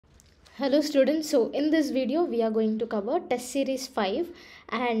Hello students, so in this video we are going to cover test series 5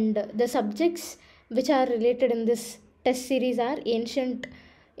 and the subjects which are related in this test series are ancient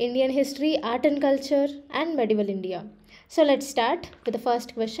Indian history, art and culture and medieval India. So let's start with the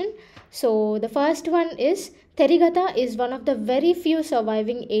first question. So the first one is Therigata is one of the very few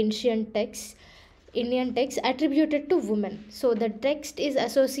surviving ancient texts, Indian texts attributed to women. So the text is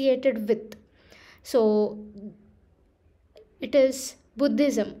associated with, so it is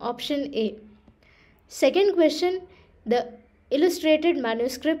Buddhism, option A. Second question, the illustrated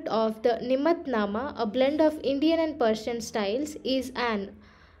manuscript of the Nimat Nama, a blend of Indian and Persian styles, is an.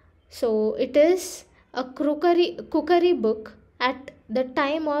 So it is a cookery book at the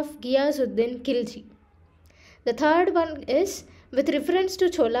time of Ghiyazuddin Khilji. The third one is with reference to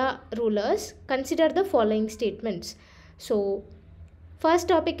Chola rulers, consider the following statements. So first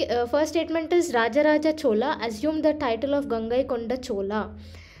statement is Rajaraja Chola assumed the title of Gangaikonda Chola.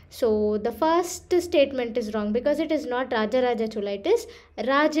 So the first statement is wrong because it is not Rajaraja Chola, it is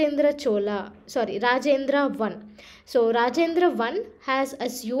Rajendra Chola. Sorry, Rajendra I. So Rajendra I has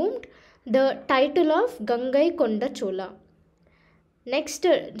assumed the title of Gangaikonda Chola. Next,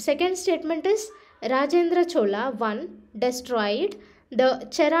 second statement is Rajendra Chola I destroyed the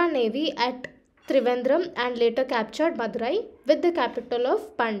Chera navy at Trivandrum and later captured Madurai with the capital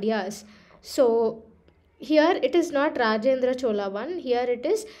of Pandyas. So here it is not Rajendra Chola I, here it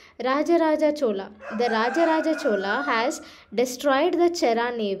is Rajaraja Chola. The Rajaraja Chola has destroyed the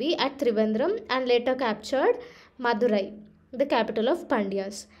Chera navy at Trivandrum and later captured Madurai, the capital of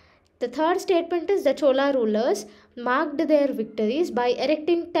Pandyas. The third statement is the Chola rulers marked their victories by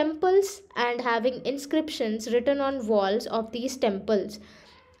erecting temples and having inscriptions written on walls of these temples.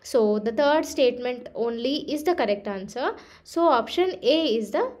 So the third statement only is the correct answer. So option A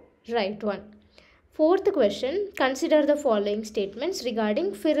is the right one. Fourth question, consider the following statements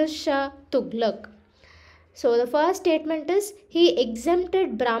regarding Firoz Shah Tughlaq. So the first statement is he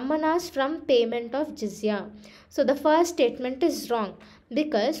exempted Brahmanas from payment of jizya. So the first statement is wrong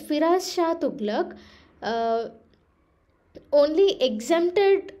because Firoz Shah Tughlaq only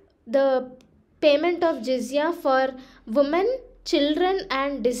exempted the payment of jizya for women, children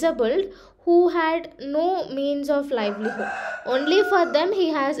and disabled who had no means of livelihood. Only for them he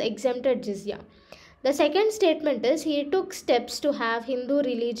has exempted jizya. The second statement is he took steps to have Hindu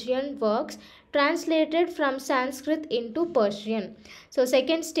religion works translated from Sanskrit into Persian. So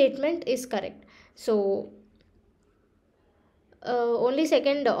second statement is correct. So only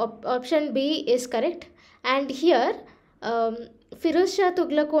second option B is correct. And here Firoz Shah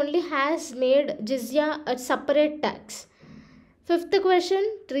Tughlaq only has made jizya a separate tax. Fifth question,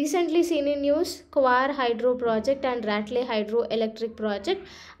 recently seen in news, Kwar Hydro Project and Ratley Hydroelectric Project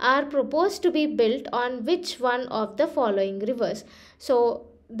are proposed to be built on which one of the following rivers? So,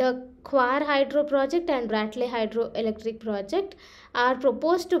 the Kwar Hydro Project and Ratley Hydroelectric Project are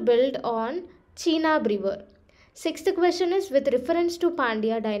proposed to build on Chenab River. Sixth question is with reference to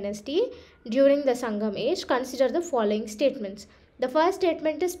Pandya dynasty during the Sangam age, consider the following statements. The first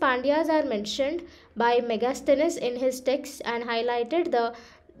statement is Pandyas are mentioned by Megasthenes in his texts and highlighted the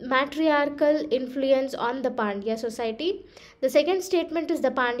matriarchal influence on the Pandya society. The second statement is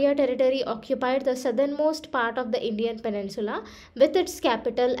the Pandya territory occupied the southernmost part of the Indian peninsula with its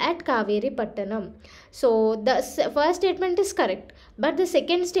capital at Kaveri Pattanam. So the first statement is correct, but the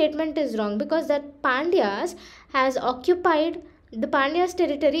second statement is wrong because that Pandyas has occupied, the Pandyas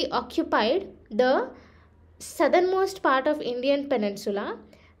territory occupied the southernmost part of Indian peninsula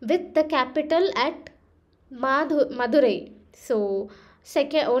with the capital at Madurai. So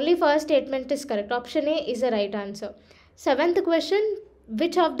second, only first statement is correct. Option A is the right answer. Seventh question,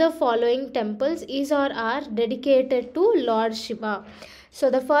 which of the following temples is or are dedicated to Lord Shiva?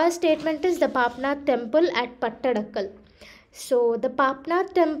 So the first statement is the Papnath temple at Pattadakkal. So the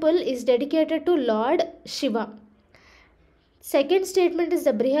Papnath temple is dedicated to Lord Shiva. Second statement is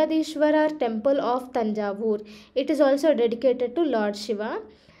the Brihadishwara temple of Tanjavur. It is also dedicated to Lord Shiva.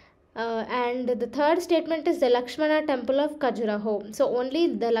 And the third statement is the Lakshmana temple of Khajuraho. So only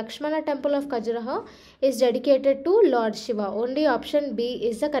the Lakshmana temple of Khajuraho is dedicated to Lord Shiva. Only option B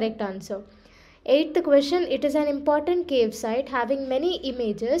is the correct answer. Eighth question, it is an important cave site having many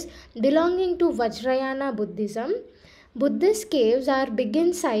images belonging to Vajrayana Buddhism. Buddhist caves are big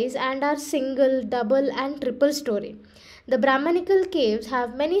in size and are single, double and triple story. The Brahmanical caves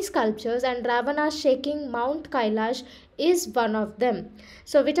have many sculptures and Ravana shaking Mount Kailash is one of them.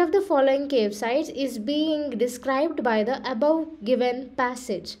 So which of the following cave sites is being described by the above given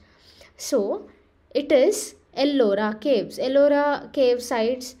passage? So it is Ellora caves. Ellora cave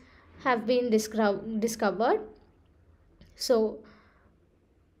sites have been discovered. So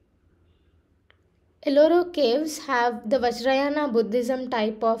Ellora caves have the Vajrayana Buddhism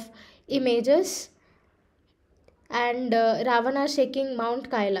type of images, and Ravana shaking Mount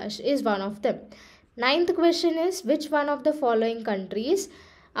Kailash is one of them. Ninth question is, which one of the following countries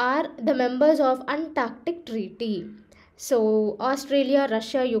are the members of Antarctic Treaty? So Australia,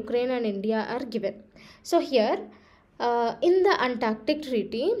 Russia, Ukraine and India are given. So here in the Antarctic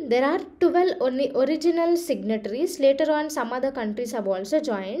Treaty, there are 12 original signatories. Later on, some other countries have also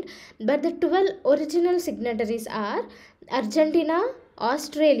joined, but the 12 original signatories are Argentina,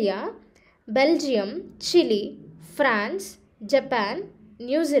 Australia, Belgium, Chile, France, Japan,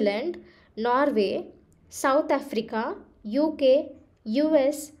 New Zealand, Norway, South Africa, UK,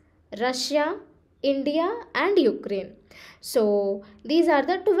 US, Russia, India, and Ukraine. So these are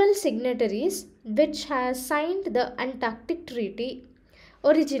the 12 signatories which has signed the Antarctic Treaty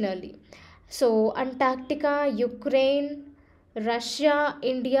originally. So Antarctica, Ukraine, Russia,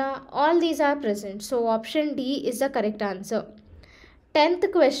 India, all these are present. So option D is the correct answer.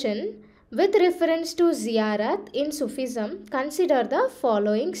 10th question. With reference to ziyarat in Sufism, consider the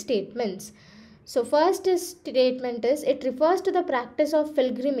following statements. So first statement is, it refers to the practice of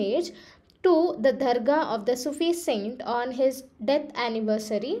pilgrimage to the dargah of the Sufi saint on his death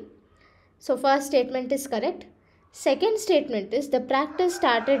anniversary. So first statement is correct. Second statement is, the practice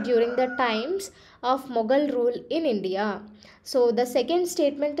started during the times of Mughal rule in India. So the second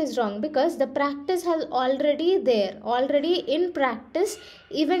statement is wrong, because the practice has already in practice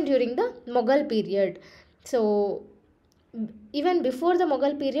even during the Mughal period. So even before the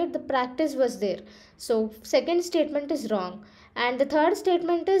Mughal period, the practice was there. So second statement is wrong. And the third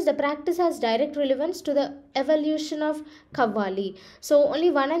statement is, the practice has direct relevance to the evolution of Qawwali. So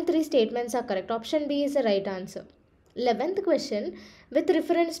only 1 and 3 statements are correct. Option B is the right answer. 11th question. With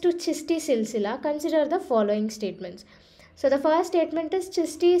reference to Chishti Silsila, consider the following statements. So the first statement is,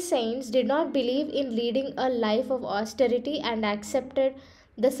 Chishti saints did not believe in leading a life of austerity and accepted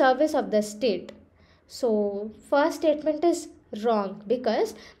the service of the state. So first statement is wrong,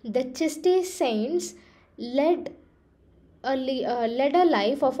 because the Chishti saints led a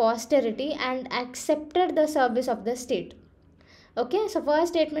life of austerity and accepted the service of the state. Okay, so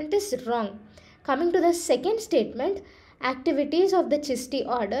first statement is wrong. Coming to the second statement, activities of the Chishti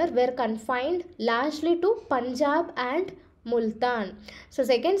order were confined largely to Punjab and Multan. So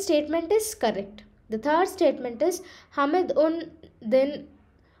second statement is correct. The third statement is, Hamid Uddin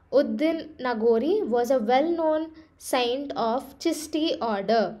Nagori was a well-known saint of Chishti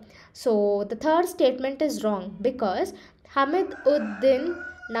order. So the third statement is wrong, because Hamid Uddin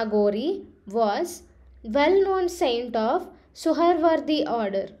Nagori was well-known saint of Suharwardi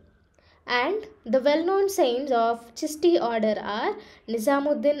order. And the well-known saints of Chishti order are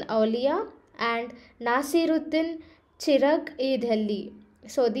Nizamuddin Auliya and Nasiruddin Chirag-e-Delhi.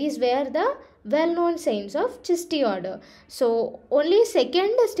 So these were the well-known saints of Chishti order. So only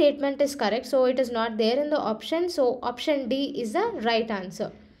second statement is correct. So it is not there in the option. So option D is the right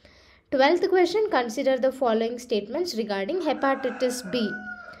answer. 12th question. Consider the following statements regarding hepatitis B.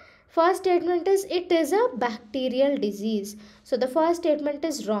 First statement is, it is a bacterial disease. So the first statement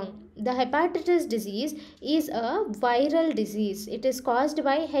is wrong. The hepatitis disease is a viral disease. It is caused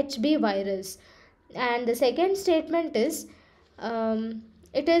by HB virus. And the second statement is,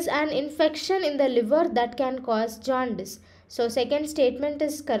 it is an infection in the liver that can cause jaundice. So second statement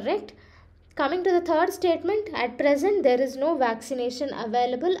is correct. Coming to the third statement, at present there is no vaccination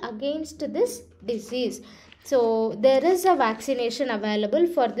available against this disease. So there is a vaccination available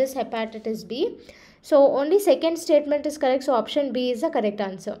for this hepatitis B. So only second statement is correct. So option B is the correct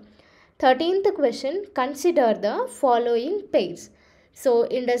answer. 13th question. Consider the following pairs. So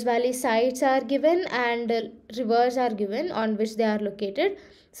Indus Valley sites are given and rivers are given on which they are located.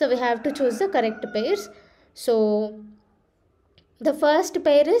 So we have to choose the correct pairs. So the first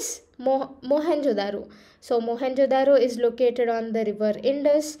pair is Mohenjo-daro. So Mohenjo-daro is located on the river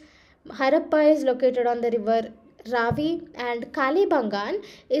Indus. Harappa is located on the river Ravi, and Kalibangan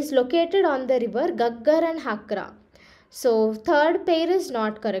is located on the river Gaggar and Hakra. So third pair is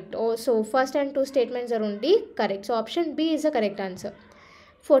not correct. So first and two statements are only correct. So option B is the correct answer.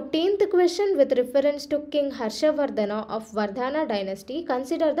 14th question. With reference to King Harshavardhana of Vardhana dynasty,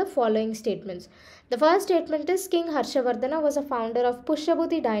 consider the following statements. The first statement is, King Harshavardhana was a founder of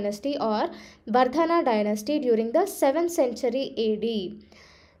Pushyabhuti dynasty or Vardhana dynasty during the 7th century AD.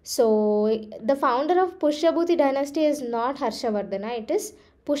 So the founder of Pushyabhuti dynasty is not Harshavardhana, it is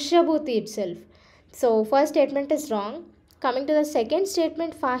Pushyabhuti itself. So first statement is wrong. Coming to the second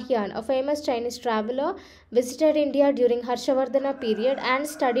statement, Fahian, a famous Chinese traveler, visited India during Harshavardhana period and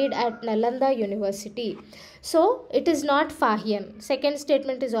studied at Nalanda University. So it is not Fahian. Second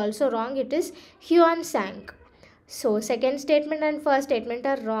statement is also wrong. It is Huan Sang. So second statement and first statement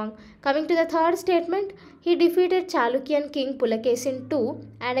are wrong. Coming to the third statement, he defeated Chalukyan king Pulakesin II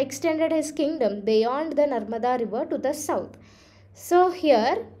and extended his kingdom beyond the Narmada river to the south. So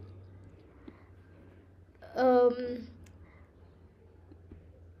here,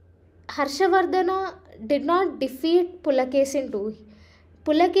 Harshavardhana did not defeat Pulakesin II.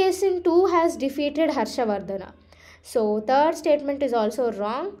 Pulakesin II has defeated Harshavardhana. So third statement is also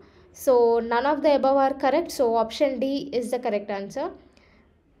wrong. So none of the above are correct. So option D is the correct answer.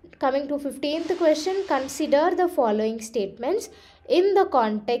 Coming to 15th question, consider the following statements in the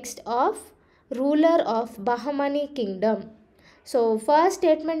context of ruler of Bahmani kingdom. So first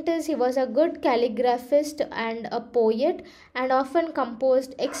statement is he was a good calligraphist and a poet and often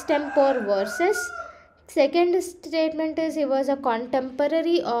composed extempore verses. Second statement is he was a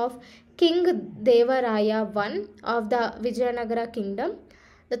contemporary of King Devaraya I of the Vijayanagara kingdom.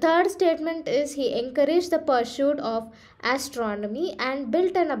 The third statement is he encouraged the pursuit of astronomy and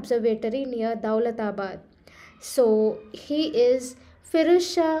built an observatory near Daulatabad. So he is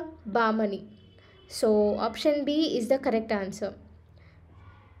Firuz Shah Bahmani. So option B is the correct answer.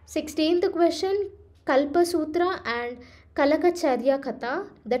 16th question, Kalpa Sutra and Kalakacharya Katha,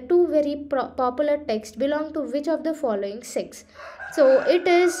 the two very popular texts, belong to which of the following six? So it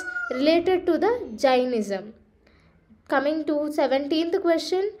is related to the Jainism. Coming to 17th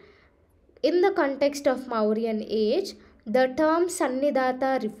question, in the context of Mauryan age, the term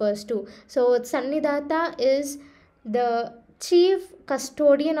Sannidata refers to. So Sannidata is the chief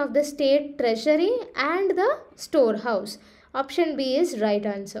custodian of the state treasury and the storehouse. Option B is right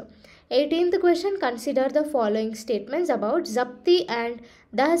answer. 18th question, consider the following statements about Zapti and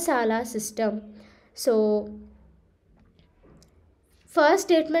Dahsala system. So first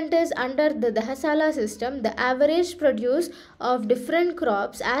statement is under the Dahsala system, the average produce of different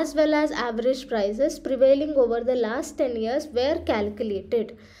crops as well as average prices prevailing over the last 10 years were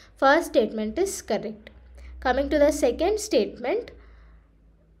calculated. First statement is correct. Coming to the second statement,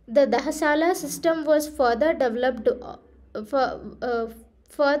 the Dahsala system was further developed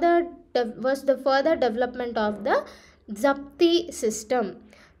was the further development of the Zapti system.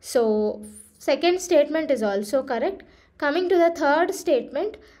 So second statement is also correct. Coming to the third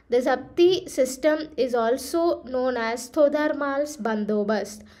statement, the Zapti system is also known as Todharmal's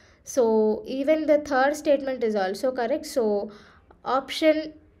Bandobast. So even the third statement is also correct. So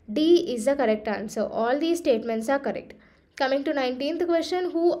option D is the correct answer. All these statements are correct. Coming to 19th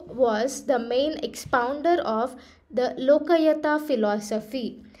question, who was the main expounder of the Lokayata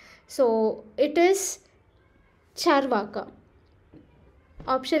philosophy? So it is Charvaka.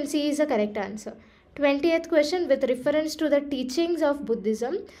 Option C is the correct answer. 20th question, with reference to the teachings of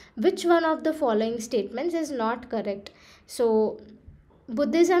Buddhism, which one of the following statements is not correct? So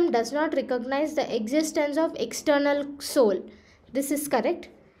Buddhism does not recognize the existence of external soul. This is correct.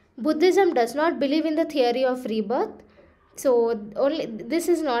 Buddhism does not believe in the theory of rebirth. So only this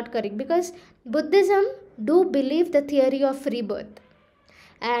is not correct, because Buddhism do believe the theory of rebirth.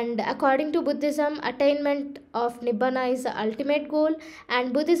 And according to Buddhism, attainment of Nibbana is the ultimate goal,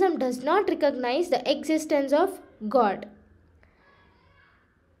 and Buddhism does not recognize the existence of God.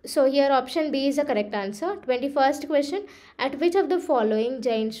 So here option B is the correct answer. 21st question, at which of the following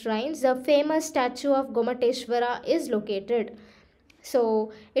Jain shrines the famous statue of Gomateshwara is located?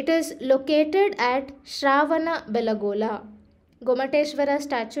 So it is located at Shravana Belagola. Gomateshwara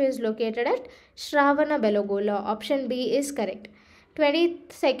statue is located at Shravana Belagola. Option B is correct.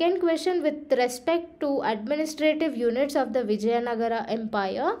 22nd question, with respect to administrative units of the Vijayanagara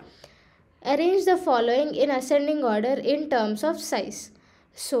Empire, arrange the following in ascending order in terms of size.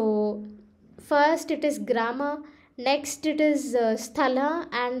 So first it is Grama, next it is Sthala,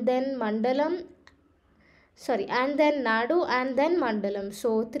 and then Mandalam, and then Nadu, and then Mandalam.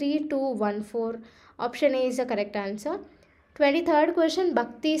 So 3, 2, 1, 4. Option A is the correct answer. 23rd question,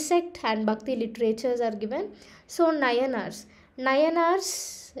 Bhakti sect and Bhakti literatures are given. So Nayanars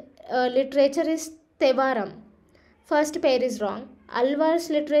literature is Tevaram. First pair is wrong.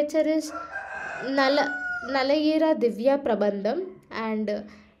 Alvar's literature is Nalayira Divya Prabandham, and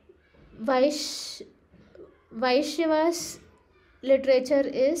Vaishya's literature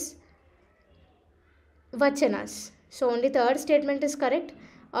is Vachanas. So only third statement is correct.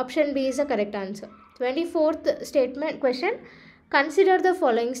 Option B is the correct answer. 24th statement question, consider the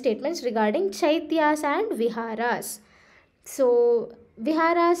following statements regarding Chaityas and Viharas. So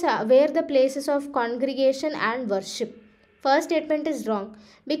Viharas were the places of congregation and worship. First statement is wrong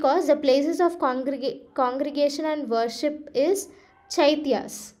because the places of congregation and worship is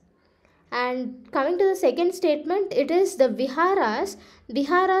chaityas. And coming to the second statement, it is the viharas.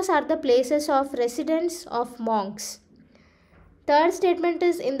 Viharas are the places of residence of monks. Third statement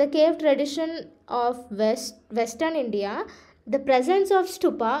is in the cave tradition of Western India, the presence of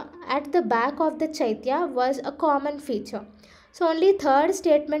stupa at the back of the chaitya was a common feature. So only third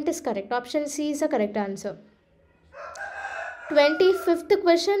statement is correct. Option C is the correct answer. 25th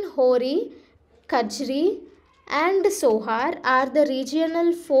question, Hori, Kajri and Sohar are the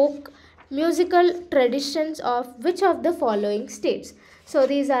regional folk musical traditions of which of the following states? So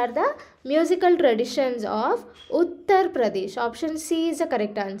these are the musical traditions of Uttar Pradesh. Option C is the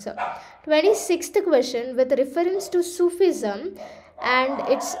correct answer. 26th question, with reference to Sufism and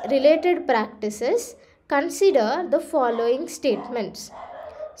its related practices, consider the following statements.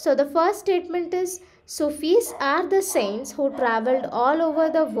 So the first statement is Sufis are the saints who traveled all over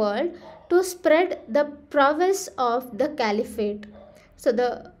the world to spread the prowess of the caliphate. So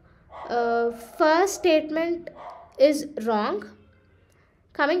the first statement is wrong.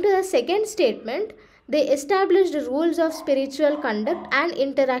 Coming to the second statement, they established rules of spiritual conduct and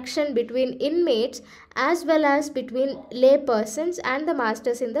interaction between inmates as well as between lay persons and the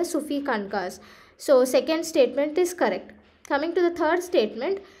masters in the Sufi Kankas. So second statement is correct. Coming to the third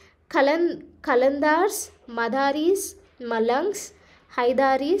statement, Kalandars, Madaris, Malangs,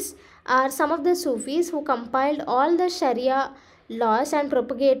 Haidaris are some of the Sufis who compiled all the Sharia laws and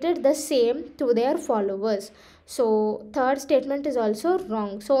propagated the same to their followers. So third statement is also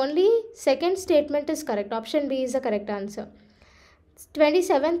wrong. So only second statement is correct. Option B is the correct answer.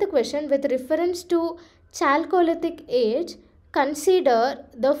 27th question, with reference to Chalcolithic age, consider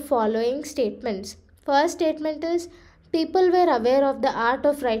the following statements. First statement is people were aware of the art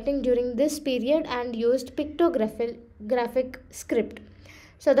of writing during this period and used pictographic script.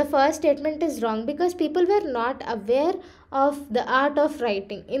 So the first statement is wrong because people were not aware of the art of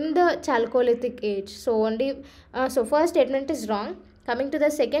writing in the Chalcolithic age. So first statement is wrong. Coming to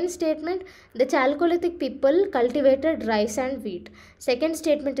the second statement, the Chalcolithic people cultivated rice and wheat. Second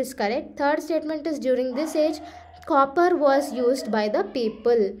statement is correct. Third statement is during this age, copper was used by the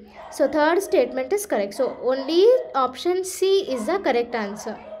people. So third statement is correct. So only option C is the correct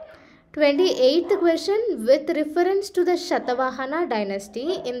answer. 28th question, with reference to the Shatavahana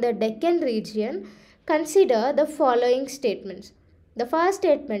dynasty in the Deccan region, consider the following statements. The first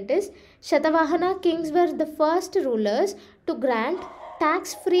statement is Shatavahana kings were the first rulers to grant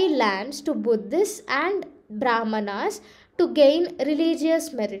tax-free lands to Buddhists and Brahmanas to gain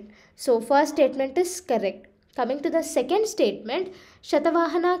religious merit. So first statement is correct. Coming to the second statement,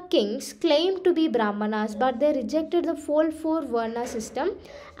 Shatavahana kings claimed to be Brahmanas, but they rejected the full four Varna system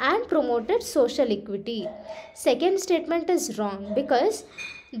and promoted social equity. Second statement is wrong because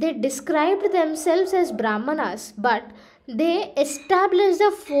they described themselves as Brahmanas, but they established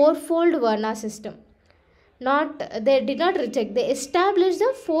the fourfold Varna system. They did not reject, they established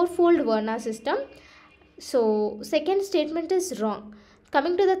the fourfold Varna system. So second statement is wrong.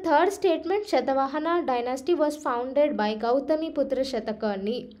 Coming to the third statement, Shatavahana dynasty was founded by Gautami Putra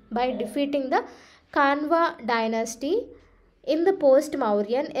Shatakarni by defeating the Kanva dynasty in the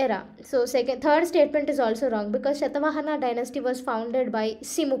post-Mauryan era. So third statement is also wrong because Shatavahana dynasty was founded by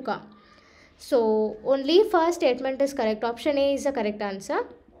Simuka. So only first statement is correct. Option A is the correct answer.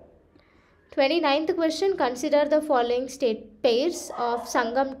 29th question, consider the following state pairs of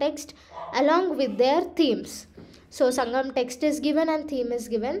Sangam text along with their themes. So Sangam text is given and theme is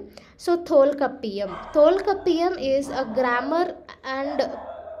given. So Tholkappiyam. Tholkappiyam is a grammar and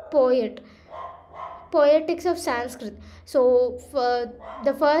poetics of Sanskrit. So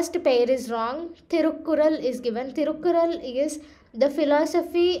the first pair is wrong. Thirukkural is given. Thirukkural is the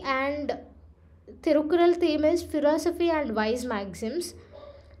philosophy and Thirukkural theme is philosophy and wise maxims.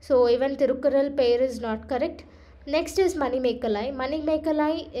 So even Thirukkural pair is not correct. Next is Manimekalai.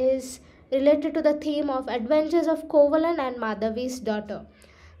 Manimekalai is related to the theme of adventures of Kovalan and Madhavi's daughter.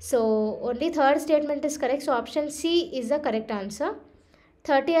 So only third statement is correct. So option C is the correct answer.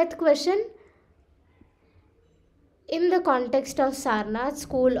 30th question. In the context of Sarnath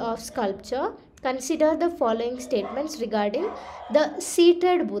School of Sculpture, consider the following statements regarding the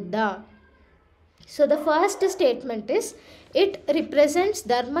seated Buddha. So the first statement is, it represents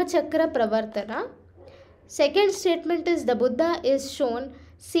Dharma Chakra Pravartana. Second statement is, the Buddha is shown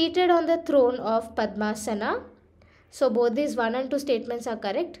seated on the throne of Padmasana. So both these 1 and 2 statements are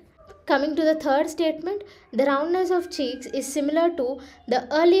correct. Coming to the third statement, the roundness of cheeks is similar to the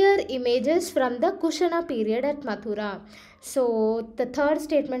earlier images from the Kushana period at Mathura. So the third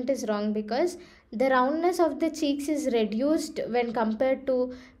statement is wrong because the roundness of the cheeks is reduced when compared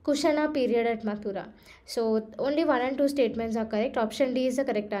to Kushana period at Mathura. So only 1 and 2 statements are correct. Option D is the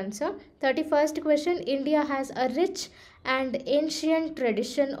correct answer. 31st question, India has a rich and ancient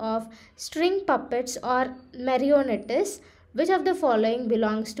tradition of string puppets or marionettes. Which of the following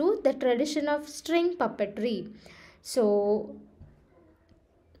belongs to the tradition of string puppetry? So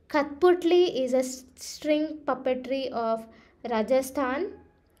Kathputli is a string puppetry of Rajasthan.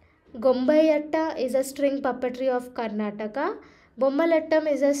 Gombayatta is a string puppetry of Karnataka.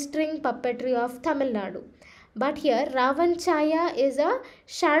 Bommalattam is a string puppetry of Tamil Nadu. But here Ravanchaya is a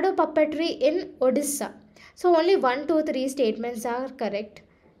shadow puppetry in Odisha. So only 1, 2, 3 statements are correct.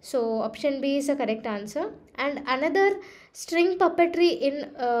 So option B is the correct answer. And another string puppetry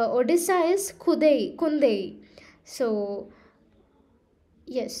in Odisha is Kundei. So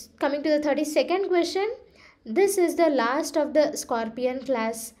yes, coming to the 32nd question. This is the last of the Scorpion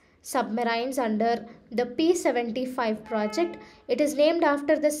class submarines under the P-75 project. It is named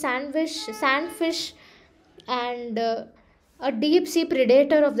after the sandfish and a deep sea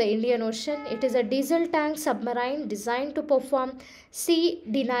predator of the Indian Ocean. It is a diesel tank submarine designed to perform sea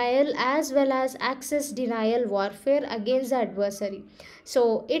denial as well as access denial warfare against the adversary.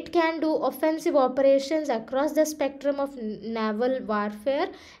 So it can do offensive operations across the spectrum of naval warfare,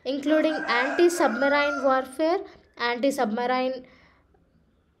 including anti-submarine warfare and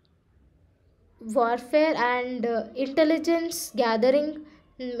intelligence gathering,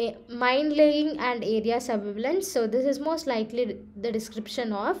 mine laying and area surveillance. So this is most likely the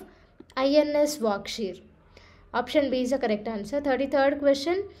description of INS Wakshir. Option B is the correct answer. 33rd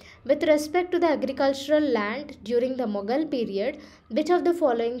question. With respect to the agricultural land during the Mughal period, which of the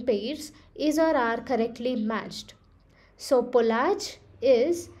following pairs is or are correctly matched? So Polaj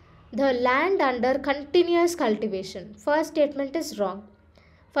is the land under continuous cultivation. First statement is wrong.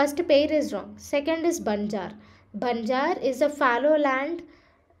 First pair is wrong. Second is Banjar. Banjar is a fallow land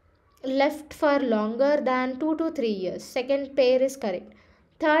left for longer than 2 to 3 years. Second pair is correct.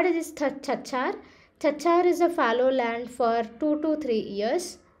 Third is Chachar. Chachar is a fallow land for 2 to 3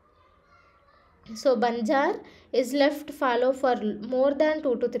 years. So Banjar is left fallow for more than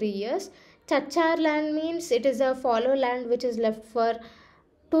 2 to 3 years. Chachar land means it is a fallow land which is left for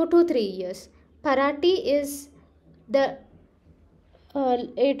 2 to 3 years. Parati is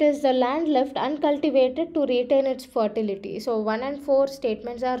it is the land left uncultivated to retain its fertility. So 1 and 4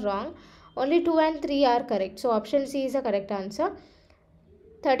 statements are wrong. Only 2 and 3 are correct. So option C is the correct answer.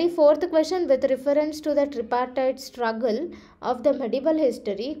 34th question. With reference to the tripartite struggle of the medieval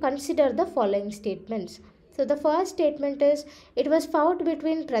history, consider the following statements. So the first statement is it was fought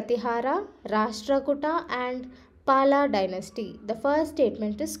between Pratihara, Rashtrakuta and Pala dynasty. The first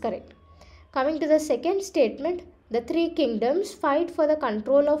statement is correct. Coming to the second statement, the three kingdoms fight for the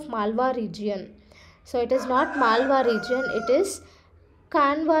control of Malwa region. So it is not Malwa region, it is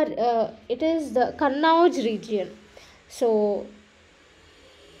the Kannauj region. So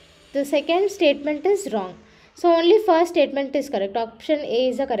the second statement is wrong. So only first statement is correct. Option A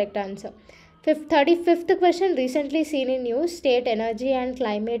is the correct answer. 35th question. Recently seen in news, State Energy and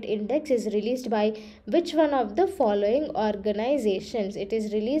Climate Index is released by which one of the following organizations? It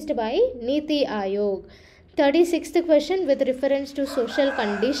is released by Niti Aayog. 36th question. With reference to social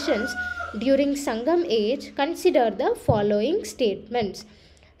conditions during Sangam age, consider the following statements.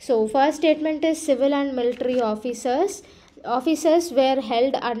 So first statement is civil and military officers were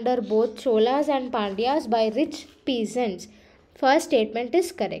held under both Cholas and Pandyas by rich peasants. First statement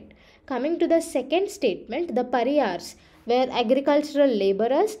is correct. Coming to the second statement, the Pariyars were agricultural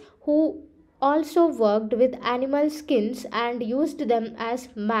laborers who also worked with animal skins and used them as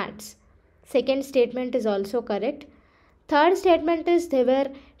mats. Second statement is also correct. Third statement is there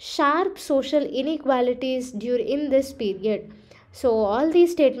were sharp social inequalities during this period. So all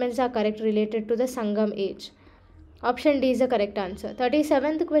these statements are correct related to the Sangam age. Option D is the correct answer.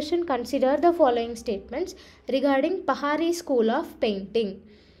 37th question. Consider the following statements regarding Pahari school of painting.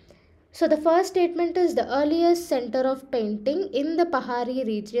 So the first statement is the earliest center of painting in the Pahari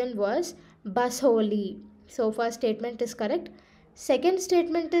region was Basoli. So first statement is correct. Second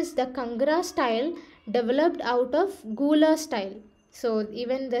statement is the Kangra style developed out of Gula style. So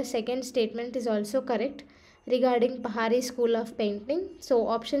even the second statement is also correct regarding Pahari school of painting. So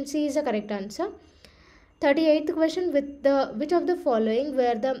option C is the correct answer. 38th question. Which of the following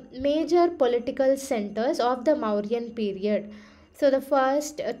were the major political centers of the Mauryan period? So the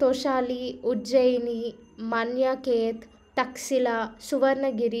first, Toshali, Ujjaini, Manyaket, Taxila,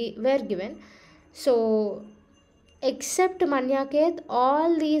 Suvarnagiri were given. So Except Manyaket,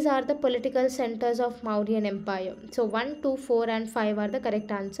 all these are the political centers of Mauryan Empire. So 1, 2, 4 and 5 are the correct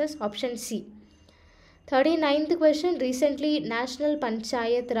answers. Option C. 39th question. Recently, National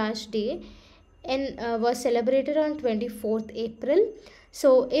Panchayat Raj Day was celebrated on 24th April.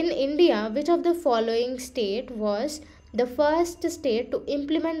 So in India, which of the following state was the first state to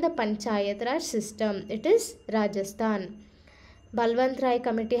implement the Panchayat Raj system? It is Rajasthan. Balwant Rai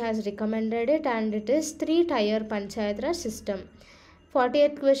committee has recommended it, and it is 3-tier Panchayat Raj system.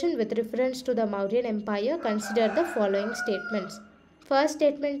 48th question. With reference to the Mauryan Empire, consider the following statements. First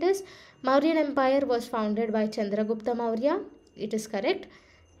statement is Mauryan Empire was founded by Chandragupta Maurya. It is correct.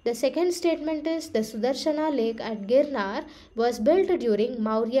 The second statement is the Sudarshana Lake at Girnar was built during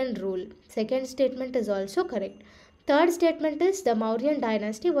Mauryan rule. Second statement is also correct. Third statement is the Mauryan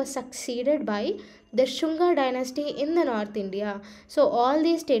dynasty was succeeded by the Shunga dynasty in the North India. So all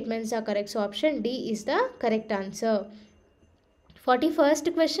these statements are correct. So option D is the correct answer.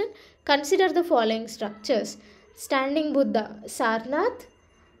 41st question. Consider the following structures. Standing Buddha, Sarnath,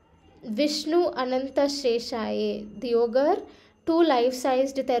 Vishnu Ananta Sheshaye, Diogar, two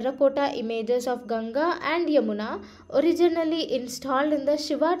life-sized terracotta images of Ganga and Yamuna originally installed in the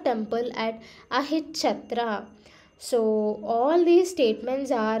Shiva temple at Ahitchatra. So all these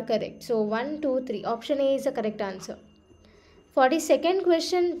statements are correct. So 1, 2, 3. Option A is the correct answer. 42nd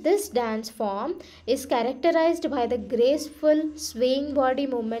question. This dance form is characterized by the graceful swaying body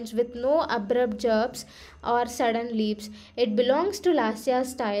movements with no abrupt jerks or sudden leaps. It belongs to Lasya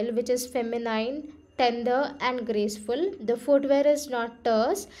style, which is feminine, tender and graceful. The footwear is not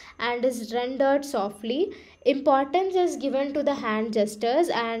terse and is rendered softly. Importance is given to the hand gestures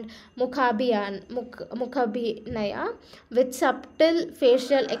and mukhabinaya with subtle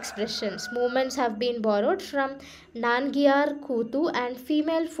facial expressions. Movements have been borrowed from Nangiyar Kutu and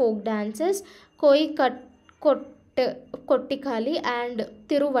female folk dances Koi Kottikali and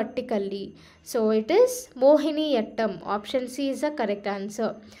Tiruvattikali. So it is Mohini Yattam. Option C is the correct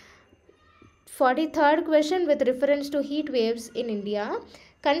answer. 43rd question. With reference to heat waves in India,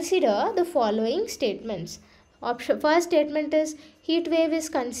 consider the following statements. First statement is heat wave is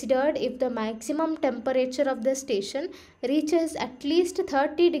considered if the maximum temperature of the station reaches at least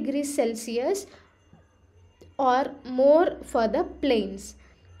 30 degrees Celsius or more for the plains.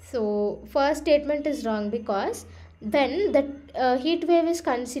 So first statement is wrong, because then the heat wave is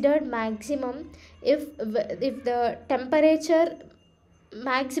considered maximum if the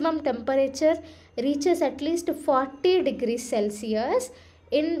maximum temperature reaches at least 40 degrees Celsius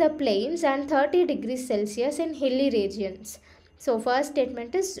in the plains and 30 degrees Celsius in hilly regions. So first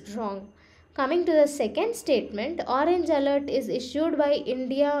statement is wrong. Coming to the second statement, orange alert is issued by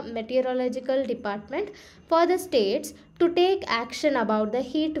India Meteorological Department for the states to take action about the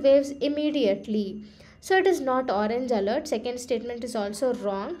heat waves immediately. So it is not orange alert. Second statement is also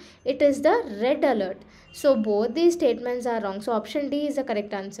wrong. It is the red alert. So both these statements are wrong. So option D is the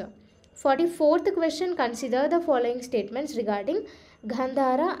correct answer. 44th question. Consider the following statements regarding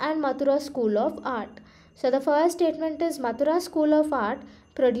Gandhara and Mathura School of Art. So the first statement is Mathura School of Art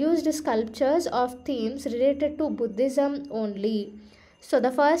produced sculptures of themes related to Buddhism only. So the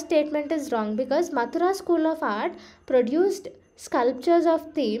first statement is wrong, because Mathura School of Art produced sculptures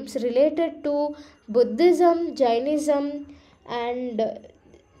of themes related to Buddhism, Jainism and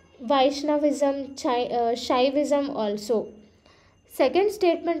Vaishnavism, Shaivism also. Second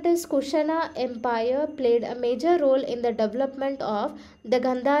statement is Kushana Empire played a major role in the development of the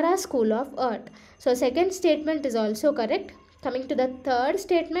Gandhara School of Art. So second statement is also correct. Coming to the third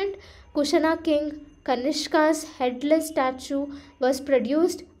statement, Kushana king Kanishka's headless statue was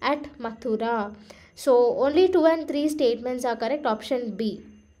produced at Mathura. So only 2 and 3 statements are correct. Option B.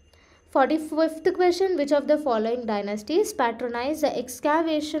 45th question. Which of the following dynasties patronized the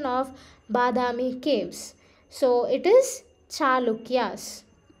excavation of Badami caves? So it is Chalukyas.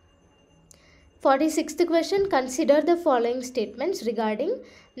 46th question. Consider the following statements regarding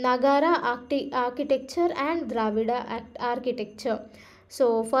Nagara architecture and Dravida architecture.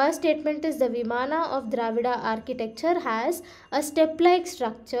 So first statement is the Vimana of Dravida architecture has a step-like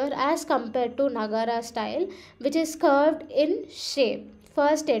structure as compared to Nagara style, which is curved in shape.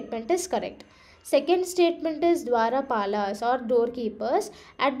 First statement is correct. Second statement is Dwarapalas or doorkeepers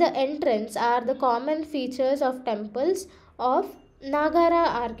at the entrance are the common features of temples of Nagara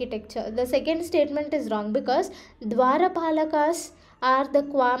architecture. The second statement is wrong, because Dwarapalakas are the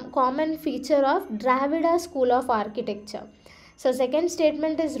common feature of Dravida school of architecture. So second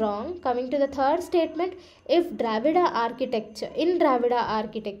statement is wrong. Coming to the third statement, if in Dravida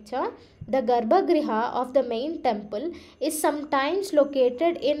architecture, The Garbhagriha of the main temple is sometimes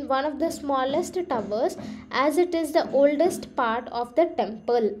located in one of the smallest towers as it is the oldest part of the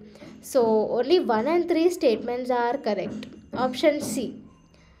temple. So only 1 and 3 statements are correct. Option C.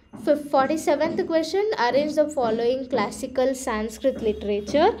 47th question, arrange the following classical Sanskrit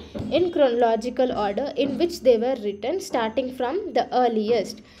literature in chronological order in which they were written starting from the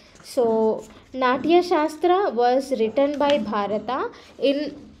earliest. So Natya Shastra was written by Bharata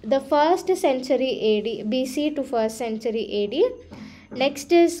in the 1st century AD, BC to 1st century AD.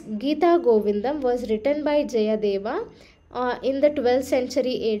 Next is Gita Govindam was written by Jayadeva in the 12th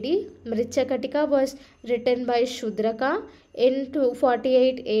century AD. Mrichakatika was written by Shudraka in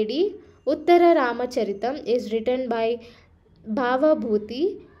 248 AD. Uttara Ramacharitam is written by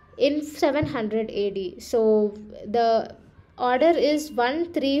Bhavabhuti in 700 AD. So the order is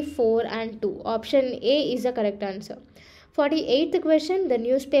 1, 3, 4 and 2. Option A is the correct answer. 48th question, the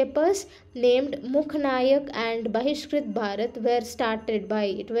newspapers named Mukhnayak and Bahishkrit Bharat were started by,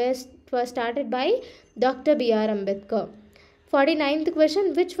 it was started by Dr. B.R. Ambedkar. 49th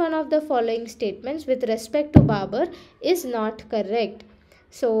question, which one of the following statements with respect to Babur is not correct?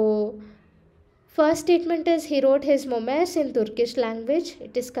 So first statement is he wrote his memoirs in Turkish language.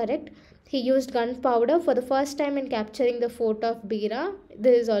 It is correct. He used gunpowder for the first time in capturing the fort of Beera.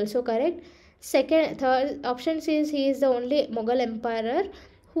 This is also correct. Third option says he is the only Mughal emperor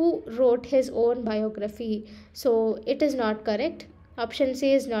who wrote his own biography. So it is not correct. Option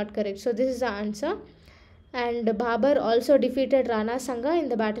C is not correct. So this is the answer. And Babur also defeated Rana Sanga in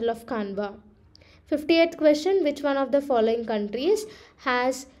the Battle of Kanwa. 58th question, which one of the following countries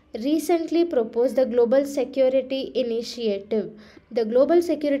has recently proposed the Global Security Initiative? The Global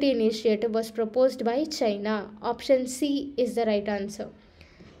Security Initiative was proposed by China. Option C is the right answer.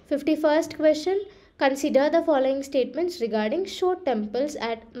 51st question, consider the following statements regarding Shore temples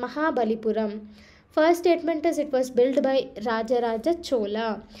at Mahabalipuram. First statement is it was built by Rajaraja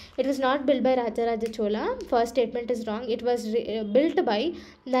Chola. It was not built by Rajaraja Chola. First statement is wrong. It was built by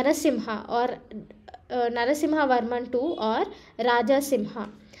Narasimha or Narasimha Varman II or Raja Simha.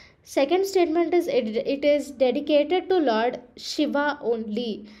 Second statement is it is dedicated to Lord Shiva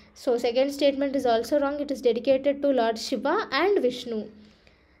only. So second statement is also wrong. It is dedicated to Lord Shiva and Vishnu.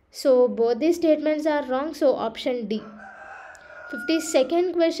 So both these statements are wrong. So option D.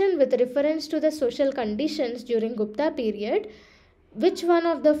 52nd question, with reference to the social conditions during Gupta period, which one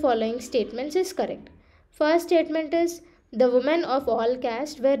of the following statements is correct? First statement is the women of all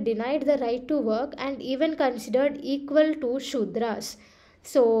castes were denied the right to work and even considered equal to Shudras.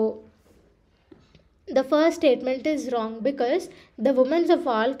 So the first statement is wrong because the women of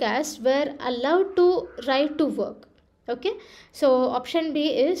all castes were allowed to right to work. Okay, so option B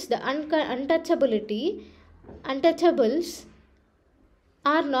is the untouchables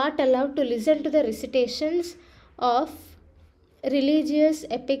are not allowed to listen to the recitations of religious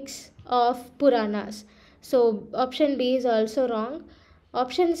epics of Puranas. So option B is also wrong.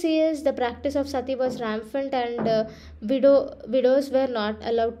 Option C is the practice of sati was rampant and widows were not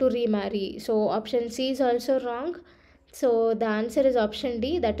allowed to remarry. So option C is also wrong. So the answer is option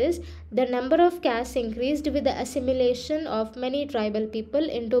D, that is the number of castes increased with the assimilation of many tribal people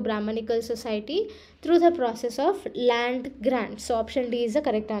into Brahmanical society through the process of land grant. So option D is the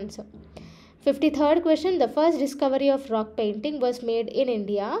correct answer. 53rd question, the first discovery of rock painting was made in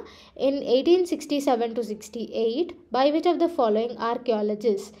India in 1867 to 68 by which of the following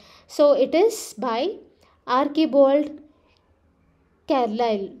archaeologists? So it is by Archibald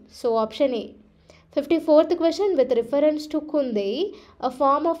Carlyle. So option A. 54th question, with reference to Kundei, a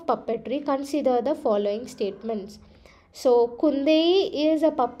form of puppetry, consider the following statements. So Kundei is a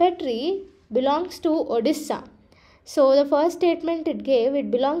puppetry belongs to Odisha. So the first statement it gave,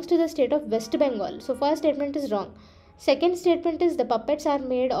 it belongs to the state of West Bengal. So first statement is wrong. Second statement is the puppets are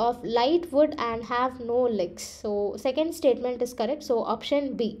made of light wood and have no legs. So second statement is correct. So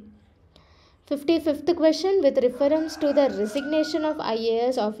option B. 55th question, with reference to the resignation of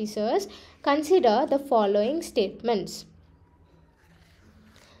IAS officers, consider the following statements.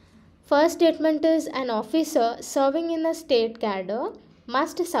 First statement is an officer serving in a state cadre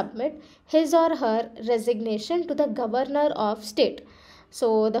must submit his or her resignation to the governor of state.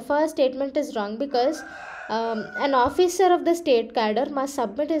 So the first statement is wrong because an officer of the state cadre must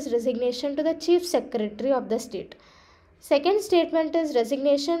submit his resignation to the chief secretary of the state. Second statement is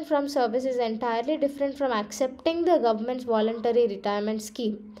resignation from service is entirely different from accepting the government's voluntary retirement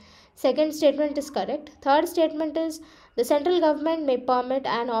scheme. Second statement is correct. Third statement is the central government may permit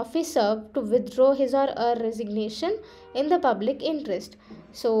an officer to withdraw his or her resignation in the public interest.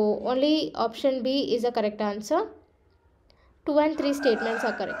 So only option B is a correct answer. 2 and 3 statements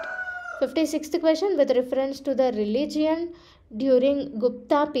are correct. 56th question, with reference to the religion during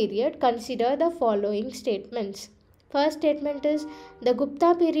Gupta period, consider the following statements. First statement is, the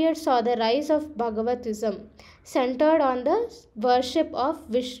Gupta period saw the rise of Bhagavatism, centered on the worship of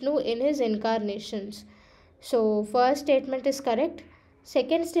Vishnu in his incarnations. So, first statement is correct.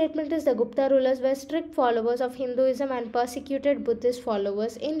 Second statement is, the Gupta rulers were strict followers of Hinduism and persecuted Buddhist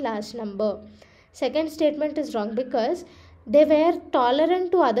followers in large number. Second statement is wrong because they were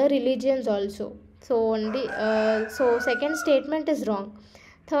tolerant to other religions also. So second statement is wrong.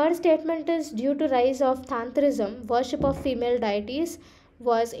 Third statement is, due to rise of Tantrism, worship of female deities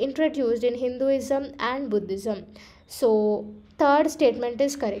was introduced in Hinduism and Buddhism. So third statement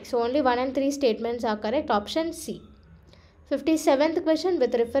is correct. So only 1 and 3 statements are correct. Option C. 57th question,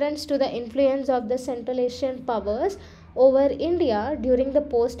 with reference to the influence of the Central Asian powers over India during the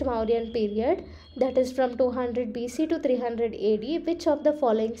post-Mauryan period, that is from 200 BC to 300 AD, which of the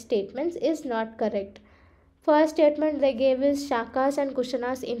following statements is not correct? First statement they gave is, Shakas and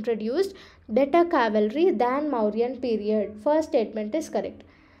Kushanas introduced better cavalry than Mauryan period. First statement is correct.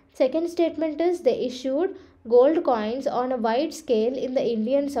 Second statement is, they issued gold coins on a wide scale in the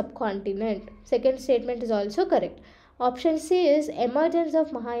Indian subcontinent. Second statement is also correct. Option C is, emergence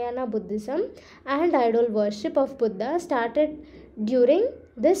of Mahayana Buddhism and idol worship of Buddha started during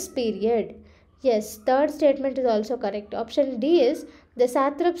this period. Yes, third statement is also correct. Option D is, the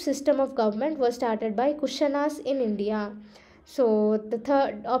satrap system of government was started by Kushanas in India. So the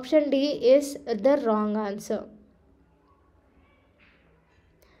third option D is the wrong answer.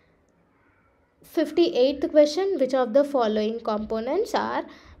 58th question, which of the following components are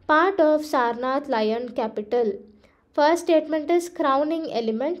part of Sarnath lion capital? First statement is, crowning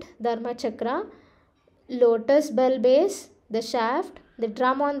element, Dharma Chakra, lotus bell base, the shaft, the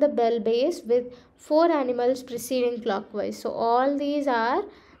drum on the bell base with 4 animals preceding clockwise. So all these are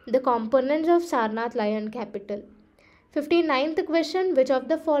the components of Sarnath lion capital. 59th question, which of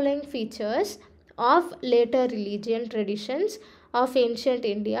the following features of later religion traditions of ancient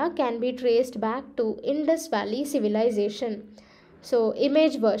India can be traced back to Indus Valley civilization? So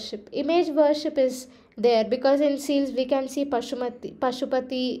image worship. Image worship is there because in seals we can see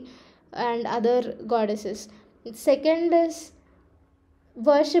Pashupati and other goddesses. Second is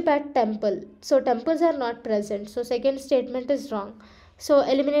worship at temple. So temples are not present. So second statement is wrong. So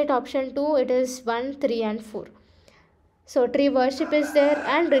eliminate option 2. It is 1, 3 and 4. So tree worship is there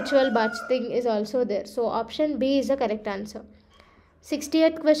and ritual bathing is also there. So option B is the correct answer.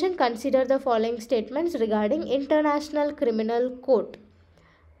 60th question, consider the following statements regarding International Criminal Court.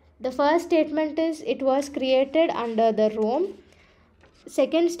 The first statement is, it was created under the Rome.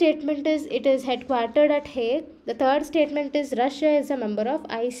 Second statement is, it is headquartered at Hague. The third statement is, Russia is a member of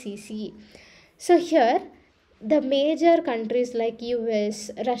ICC. So here the major countries like US,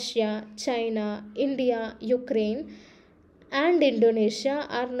 Russia, China, India, Ukraine and Indonesia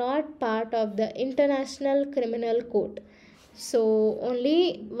are not part of the International Criminal Court. So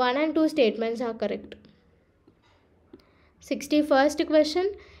only 1 and 2 statements are correct. 61st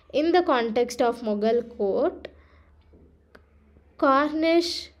question, in the context of Mughal court,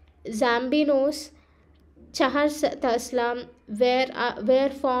 Cornish, Zambinos, Chahar Taslam were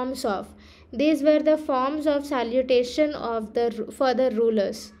forms of. These were the forms of salutation of for the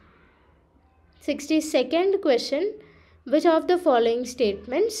rulers. 62nd question, which of the following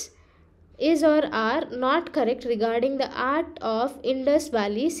statements is or are not correct regarding the art of Indus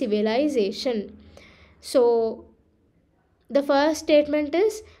Valley civilization? So the first statement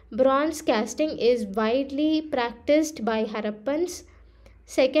is, bronze casting is widely practiced by Harappans.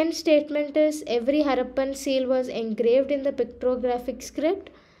 Second statement is, every Harappan seal was engraved in the pictographic script.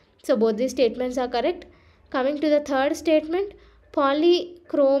 So both these statements are correct. Coming to the third statement,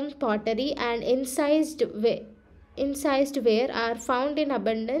 polychrome pottery and incised ware are found in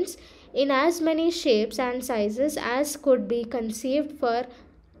abundance in as many shapes and sizes as could be conceived for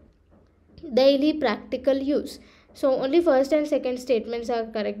daily practical use. So only first and second statements are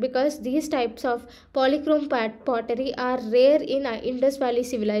correct because these types of polychrome pottery are rare in Indus Valley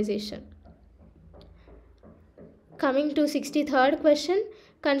civilization. Coming to 63rd question,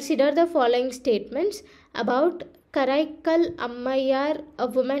 consider the following statements about Karaikal Ammayar, a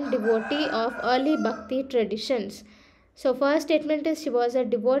woman devotee of early Bhakti traditions. So first statement is, she was a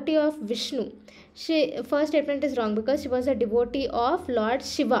devotee of Vishnu. First statement is wrong because she was a devotee of Lord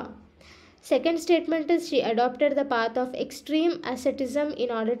Shiva. Second statement is, she adopted the path of extreme asceticism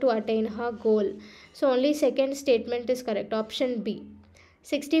in order to attain her goal. So only second statement is correct. Option B.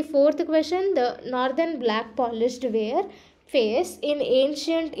 64th question, the northern black polished ware face in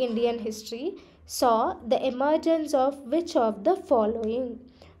ancient Indian history saw the emergence of which of the following?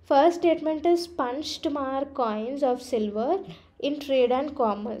 First statement is punched mark coins of silver in trade and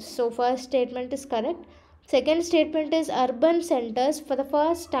commerce. So first statement is correct. Second statement is urban centers for the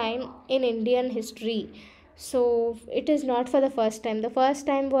first time in Indian history. So it is not for the first time. The first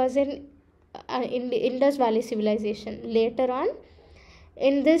time was in the Indus Valley civilization. Later on,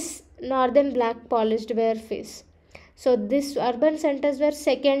 in this northern black polished ware phase. So this urban centers were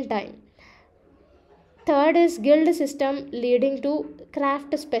second time. Third is guild system leading to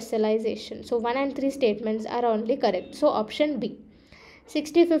craft specialization. So 1 and 3 statements are only correct. So option B.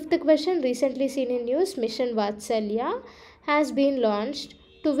 65th question, recently seen in news, Mission Vatsalya has been launched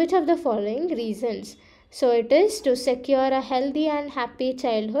to which of the following reasons? So it is to secure a healthy and happy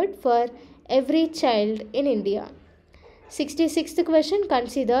childhood for every child in India. 66th question,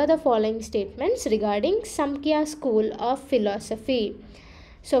 consider the following statements regarding Samkhya School of Philosophy.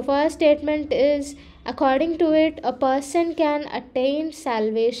 So first statement is, according to it, a person can attain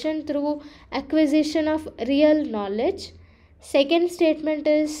salvation through acquisition of real knowledge. Second statement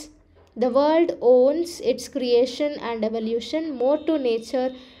is, the world owes its creation and evolution more to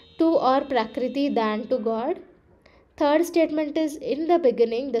nature, to or Prakriti than to God. Third statement is, in the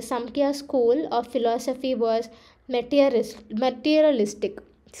beginning, the Samkhya school of philosophy was materialistic.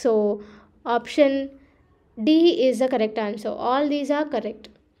 So option D is the correct answer. All these are correct.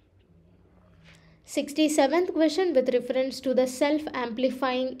 67th question, with reference to the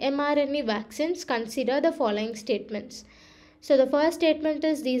self-amplifying mRNA vaccines, consider the following statements. So the first statement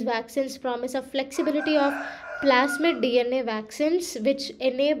is, these vaccines promise a flexibility of plasmid DNA vaccines with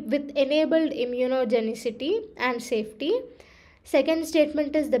enabled immunogenicity and safety. Second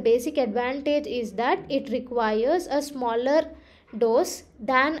statement is, the basic advantage is that it requires a smaller dose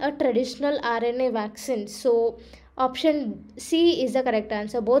than a traditional RNA vaccine. So option C is the correct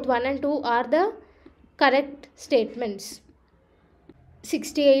answer. Both 1 and 2 are the correct statements.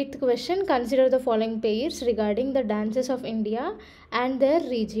 68th question, consider the following pairs regarding the dances of India and their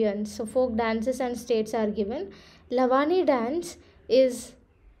regions. So folk dances and states are given. Lavani dance is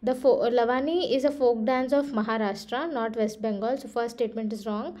Lavani is a folk dance of Maharashtra, not West Bengal. So first statement is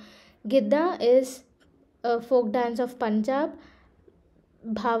wrong. Gidda is a folk dance of Punjab.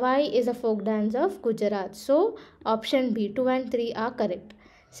 Bhavai is a folk dance of Gujarat. So option B, 2 and 3 are correct.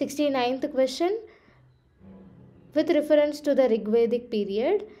 69th question, with reference to the Rigvedic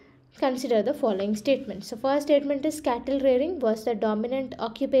period, consider the following statements. So first statement is, cattle rearing was the dominant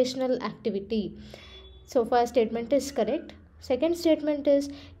occupational activity. So first statement is correct. Second statement is,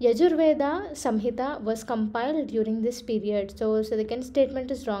 Yajurveda Samhita was compiled during this period. So second statement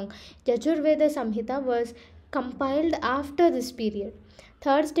is wrong. Yajurveda Samhita was compiled after this period.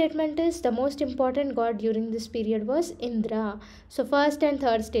 Third statement is, the most important god during this period was Indra. So first and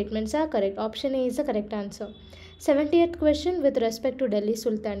third statements are correct. Option A is the correct answer. 70th question, with respect to Delhi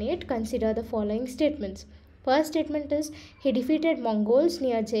Sultanate, consider the following statements. First statement is, he defeated Mongols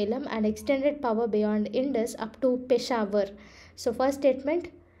near Jhelum and extended power beyond Indus up to Peshawar. So first statement,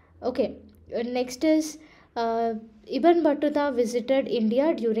 okay. Next is, Ibn Battuta visited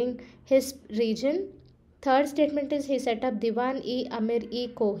India during his region. Third statement is, he set up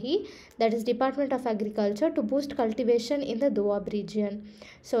Diwan-e-Amir-e-Kohi, that is Department of Agriculture, to boost cultivation in the Doab region.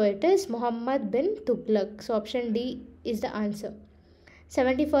 So it is Muhammad bin Tughlaq. So option D is the answer.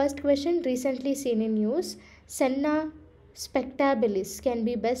 71st question, recently seen in news, Senna spectabilis can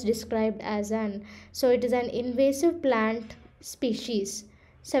be best described as an. So it is an invasive plant species.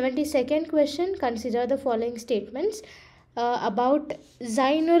 72nd question, consider the following statements about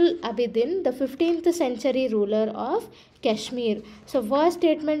Zainul Abidin, the 15th century ruler of Kashmir. So first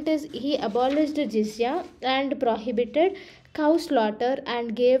statement is, he abolished the jizya and prohibited cow slaughter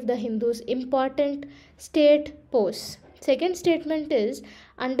and gave the Hindus important state posts. Second statement is,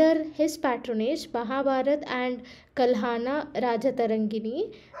 under his patronage, Mahabharat and Kalhana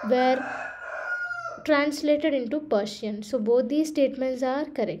Rajatarangini were translated into Persian. So both these statements are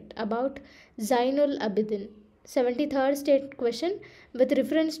correct about Zainul Abidin. 73rd question, with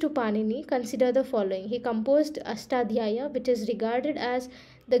reference to Panini, consider the following. He composed Astadhyaya, which is regarded as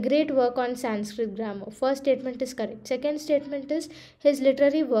the great work on Sanskrit grammar. First statement is correct. Second statement is, his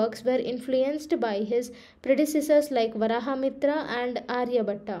literary works were influenced by his predecessors like Varahamitra and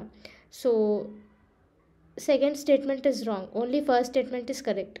Aryabhatta. So second statement is wrong. Only first statement is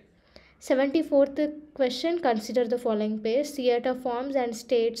correct. 74th question, consider the following pairs. Theatre forms and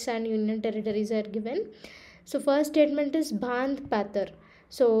states and union territories are given. So first statement is Bandh Patar.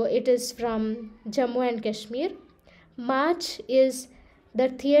 So it is from Jammu and Kashmir. March is the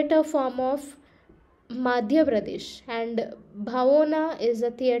theatre form of Madhya Pradesh and Bhavona is the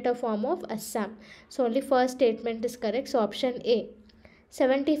theatre form of Assam. So only first statement is correct. So option A.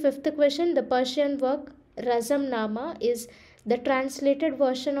 75th question, the Persian work Razamnama is the translated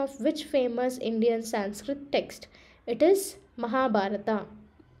version of which famous Indian Sanskrit text? It is Mahabharata.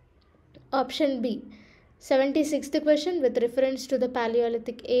 Option B. 76th question, with reference to the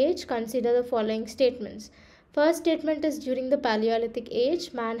Paleolithic age, consider the following statements. First statement is, during the Paleolithic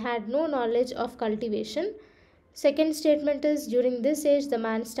age, man had no knowledge of cultivation. Second statement is, during this age, the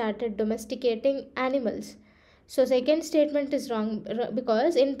man started domesticating animals. So second statement is wrong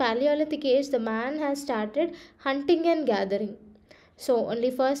because in Paleolithic age, the man has started hunting and gathering. So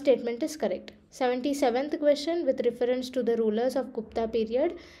only first statement is correct. 77th question, with reference to the rulers of Gupta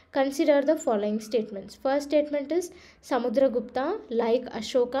period, consider the following statements. First statement is, Samudragupta, like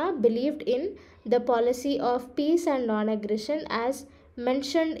Ashoka, believed in the policy of peace and non-aggression as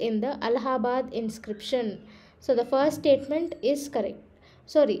mentioned in the Allahabad inscription. So the first statement is correct.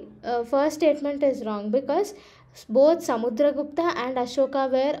 First statement is wrong because both Samudragupta and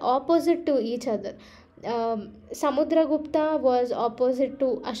Ashoka were opposite to each other. Samudragupta was opposite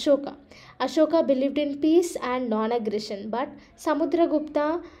to Ashoka. Ashoka believed in peace and non-aggression, but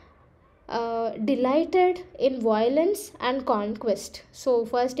Samudragupta delighted in violence and conquest. So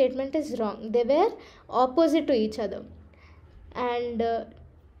first statement is wrong. They were opposite to each other. And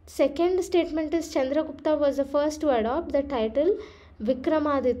second statement is, Chandragupta was the first to adopt the title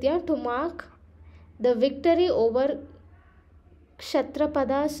Vikramaditya to mark the victory over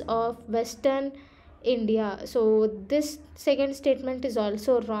Kshatrapadas of Western India. So this second statement is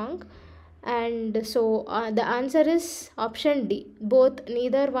also wrong, and so the answer is option D. Both,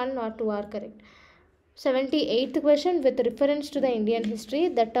 neither one nor two are correct. 78th question, with reference to the Indian history,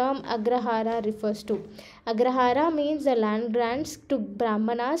 the term Agrahara refers to. Agrahara means the land grants to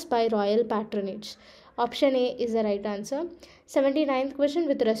Brahmanas by royal patronage. Option A is the right answer. 79th question,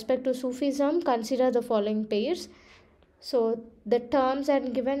 with respect to Sufism, consider the following pairs. So the terms are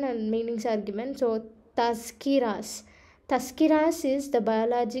given and meanings are given. So Tazkiras. Tazkiras is the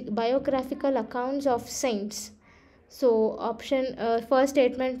biographical accounts of saints. So option first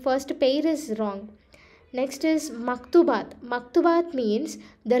pair is wrong. Next is Maktubat. Maktubat means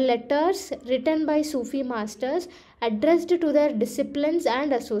the letters written by Sufi masters addressed to their disciples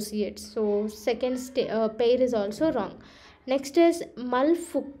and associates. So second pair is also wrong. Next is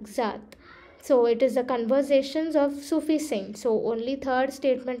Malfuzat. So it is the conversations of Sufi saints. So only third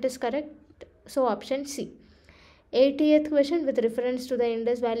statement is correct. So option C. 80th question, with reference to the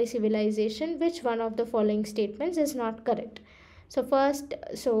Indus Valley civilization, which one of the following statements is not correct? So first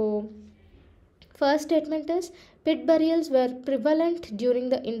statement is, pit burials were prevalent during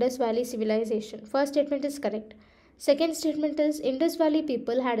the Indus Valley civilization. First statement is correct. Second statement is, Indus Valley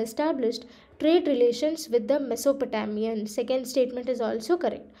people had established trade relations with the Mesopotamians. Second statement is also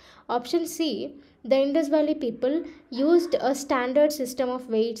correct. Option C, the Indus Valley people used a standard system of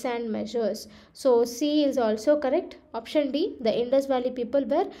weights and measures. So C is also correct. Option D, the Indus Valley people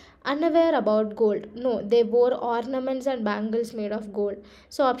were unaware about gold. No, they wore ornaments and bangles made of gold.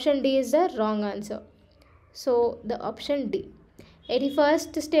 So option D is the wrong answer. So the option D.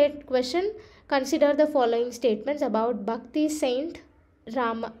 81st question, consider the following statements about Bhakti Saint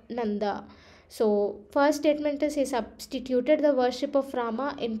Ramananda. So first statement is, he substituted the worship of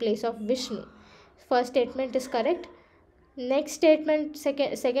Rama in place of Vishnu. First statement is correct. Next statement,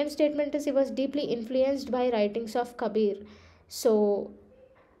 second statement is, he was deeply influenced by writings of Kabir. So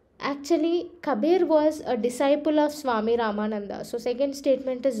actually Kabir was a disciple of Swami Ramananda. So second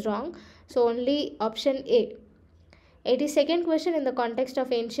statement is wrong. So only option A. 82nd question, in the context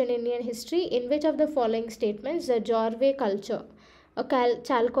of ancient Indian history, in which of the following statements the Jorve culture, a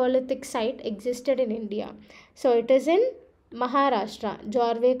Chalcolithic site, existed in India? So it is in Maharashtra.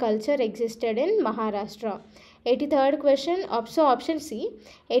 Jorve culture existed in Maharashtra. 83rd question, option C.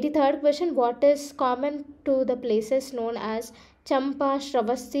 83rd question, what is common to the places known as Champa,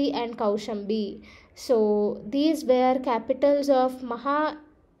 Shravasti and Kaushambi? So these were capitals of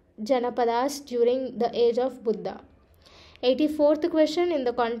Mahajanapadas during the age of Buddha. 84th question, in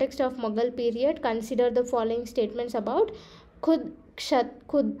the context of Mughal period, consider the following statements about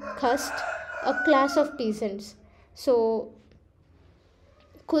Khudkhast, a class of peasants. So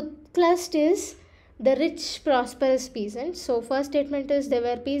Khudkhast is the rich prosperous peasants. So first statement is, they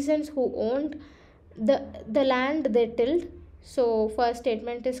were peasants who owned the land they tilled. So first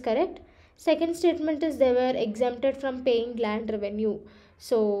statement is correct. Second statement is, they were exempted from paying land revenue.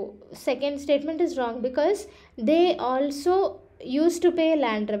 So second statement is wrong because they also used to pay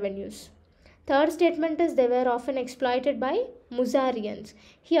land revenues. Third statement is, they were often exploited by Muzarians.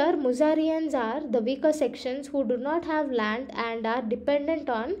 Here Muzarians are the weaker sections who do not have land and are dependent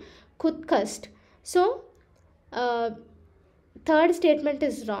on Khudkhast. So Third statement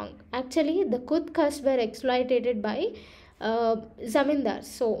is wrong. Actually, the Kutkas were exploited by zamindars.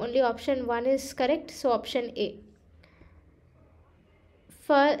 So only option 1 is correct. So option A.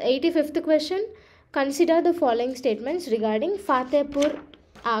 For 85th question, consider the following statements regarding Fatehpur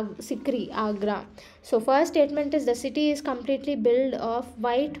Sikri, Agra. So first statement is the city is completely built of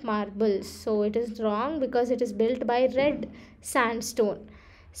white marbles. So it is wrong because it is built by red sandstone.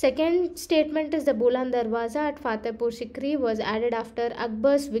 Second statement is the Buland Darwaza at Fatehpur Sikri was added after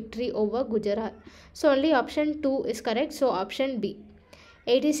Akbar's victory over Gujarat. So only option 2 is correct. So option B.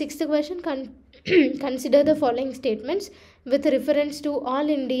 86th question, consider the following statements with reference to All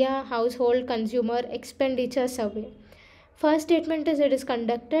India Household Consumer Expenditure Survey. First statement is it is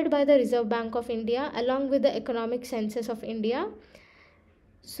conducted by the Reserve Bank of India along with the Economic Census of India.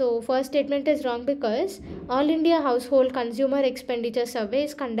 So first statement is wrong because All India Household Consumer Expenditure Survey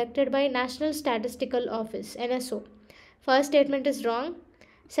is conducted by National Statistical Office NSO. First statement is wrong.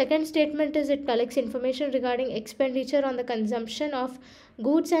 Second statement is it collects information regarding expenditure on the consumption of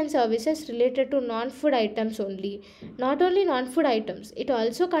goods and services related to non-food items only. Not only non-food items, it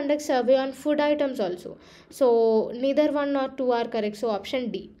also conducts survey on food items also. So neither one nor two are correct. So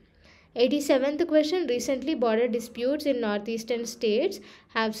option D. 87th question, recently border disputes in northeastern states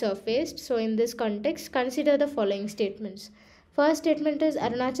have surfaced. So in this context, consider the following statements. First statement is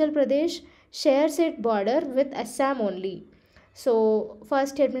Arunachal Pradesh shares its border with Assam only. So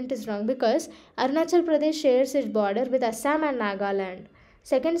first statement is wrong because Arunachal Pradesh shares its border with Assam and Nagaland.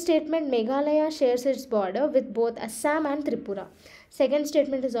 Second statement, Meghalaya shares its border with both Assam and Tripura. Second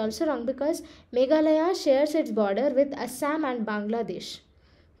statement is also wrong because Meghalaya shares its border with Assam and Bangladesh.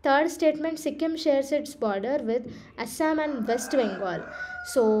 Third statement, Sikkim shares its border with Assam and West Bengal.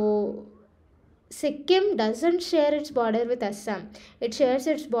 So Sikkim doesn't share its border with Assam. It shares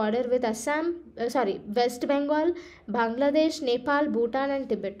its border with West Bengal, Bangladesh, Nepal, Bhutan and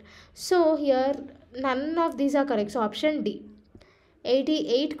Tibet. So here none of these are correct. So option D.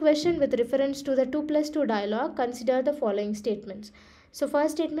 88 question with reference to the 2+2 dialogue, consider the following statements. So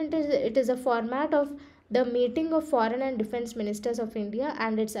first statement is it is a format of the meeting of foreign and defense ministers of India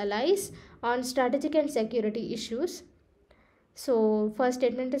and its allies on strategic and security issues. So first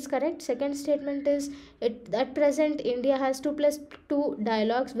statement is correct. Second statement is it at present India has 2+2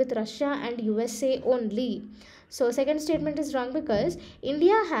 dialogues with Russia and USA only. So second statement is wrong because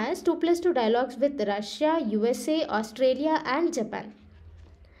India has 2+2 dialogues with Russia, USA, Australia and Japan.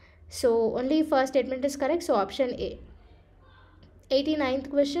 So only first statement is correct. So option A. 89th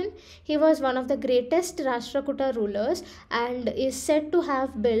question, he was one of the greatest Rashtrakuta rulers and is said to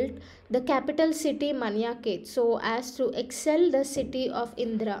have built the capital city Manyaket so as to excel the city of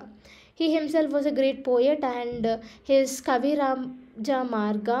Indra. He himself was a great poet and his Kaviraja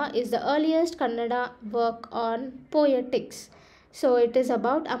Marga is the earliest Kannada work on poetics. So it is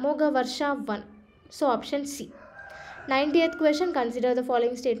about Amoga Varsha 1. So option C. 90th question, consider the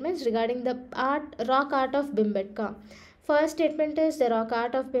following statements regarding the rock art of Bhimbetka. First statement is the rock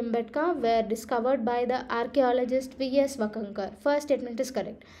art of Bhimbetka were discovered by the archaeologist V.S. Vakankar. First statement is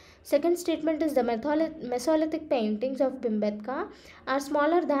correct. Second statement is the Mesolithic paintings of Bhimbetka are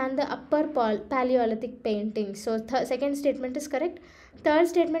smaller than the upper Paleolithic paintings. So second statement is correct. Third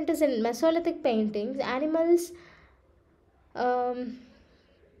statement is in Mesolithic paintings, animals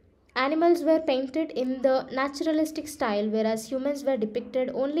were painted in the naturalistic style whereas humans were depicted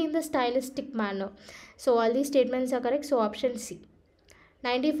only in the stylistic manner. So all these statements are correct. So option C.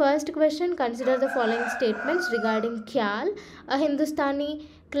 91st question, consider the following statements regarding Khyal, a Hindustani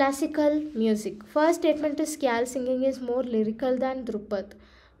classical music. First statement is Khyal singing is more lyrical than Drupad.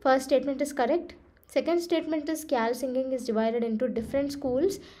 First statement is correct. Second statement is Khyal singing is divided into different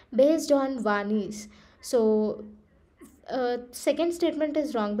schools based on Vanis. So second statement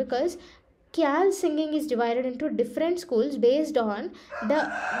is wrong because Khyal singing is divided into different schools based on the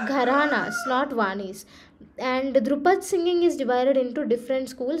gharanas, not Vanis. And Drupad singing is divided into different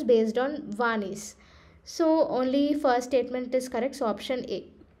schools based on Vanis. So only first statement is correct. So option A.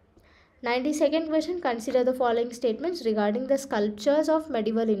 92nd question, consider the following statements regarding the sculptures of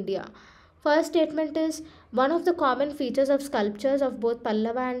medieval India. First statement is one of the common features of sculptures of both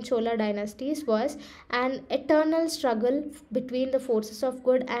Pallava and Chola dynasties was an eternal struggle between the forces of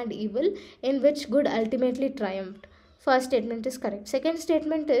good and evil in which good ultimately triumphed. First statement is correct. Second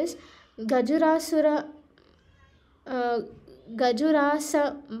statement is Gajurasa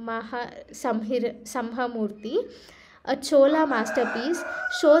Samhamurti, a Chola masterpiece,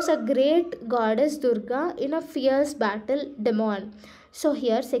 shows a great goddess Durga in a fierce battle demon. So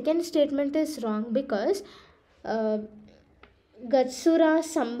here second statement is wrong because Gatsura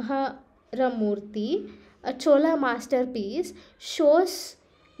Samharamurti a Chola masterpiece, shows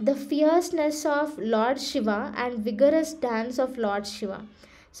the fierceness of Lord Shiva and vigorous dance of Lord Shiva.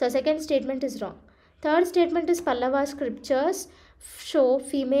 So second statement is wrong. Third statement is Pallava scriptures show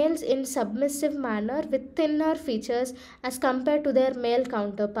females in submissive manner with thinner features as compared to their male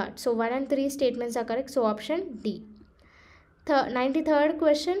counterparts. So 1 and 3 statements are correct. So option D. 93rd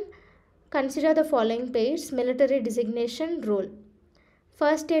question. Consider the following pairs: military designation role.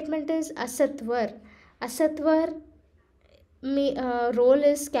 First statement is Asatwar. Asatwar role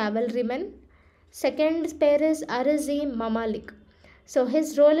is cavalryman. Second pair is Arazi Mamalik. So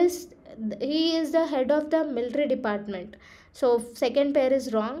his role is, he is the head of the military department. So second pair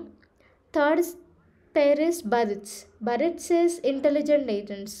is wrong. Third pair is Barits. Barits is intelligent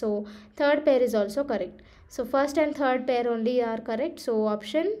agent. So third pair is also correct. So first and third pair only are correct. So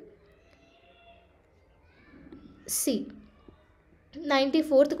option C.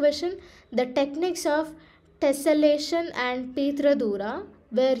 94th question. The techniques of tessellation and Pitradura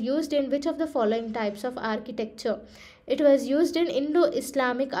were used in which of the following types of architecture? It was used in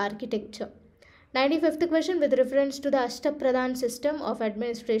Indo-Islamic architecture. 95th question. With reference to the Ashtapradhan system of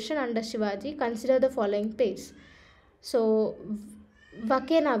administration under Shivaji, consider the following pairs. So,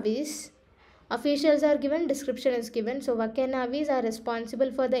 Vakenavis, officials are given, description is given. So, Vakenavis are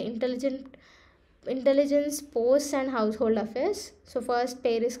responsible for the intelligence, posts and household affairs. So, first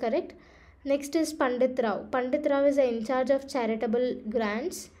pair is correct. Next is Pandit Rao. Pandit Rao is in charge of charitable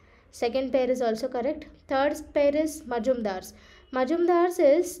grants. Second pair is also correct. Third pair is Majumdars. Majumdars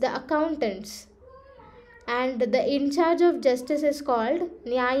is the accountants. And the in charge of justice is called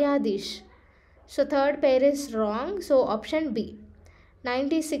Nyayadish. So third pair is wrong. So option B.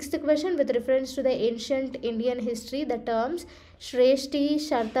 96th question. With reference to the ancient Indian history, the terms Shreshti,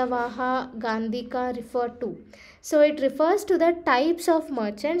 Shartavaha, Gandhika refer to. So it refers to the types of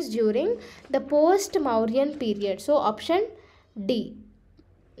merchants during the post-Mauryan period. So option D.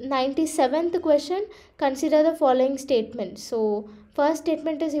 97th question. Consider the following statements. So first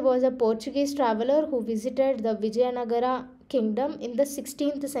statement is he was a Portuguese traveler who visited the Vijayanagara kingdom in the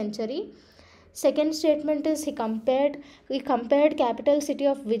 16th century. Second statement is he compared capital city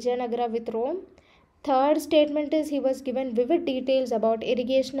of Vijayanagara with Rome. Third statement is he was given vivid details about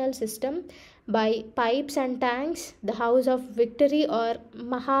irrigational system by pipes and tanks, the house of victory or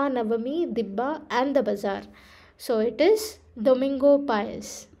Mahanavami, Dibba and the bazaar. So it is Domingo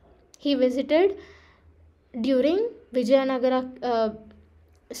Paez. He visited during Vijayanagara,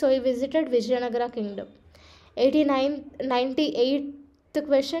 he visited Vijayanagara kingdom. 98th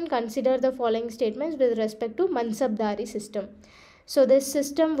question. Consider the following statements with respect to Mansabdari system. So this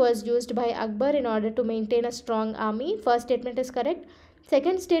system was used by Akbar in order to maintain a strong army. First statement is correct.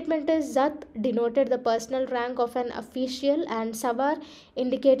 Second statement is Zat denoted the personal rank of an official and Savar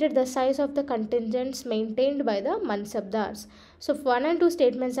indicated the size of the contingents maintained by the Mansabdars. So 1 and 2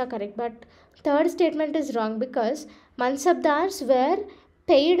 statements are correct, but third statement is wrong because Mansabdars were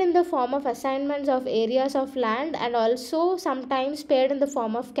paid in the form of assignments of areas of land and also sometimes paid in the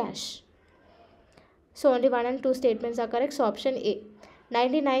form of cash. So only 1 and 2 statements are correct. So option A.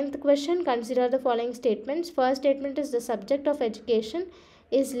 99th question. Consider the following statements. First statement is the subject of education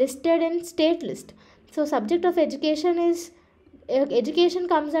is listed in state list. So subject of education is education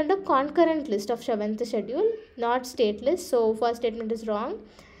comes under concurrent list of 7th schedule, not state list. So first statement is wrong.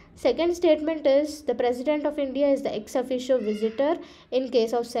 Second statement is the President of India is the ex officio visitor in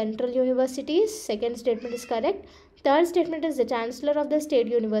case of central universities. Second statement is correct. Third statement is the Chancellor of the State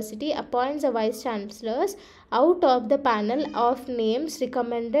University appoints the Vice Chancellors out of the panel of names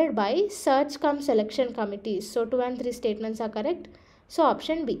recommended by search cum selection committees. So 2 and 3 statements are correct. So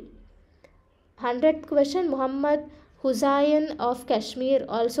option B. 100th question. Muhammad Husayn of Kashmir,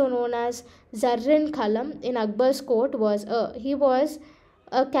 also known as Zarrin Khalam in Akbar's court, was a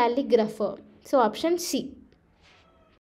calligrapher. So option C.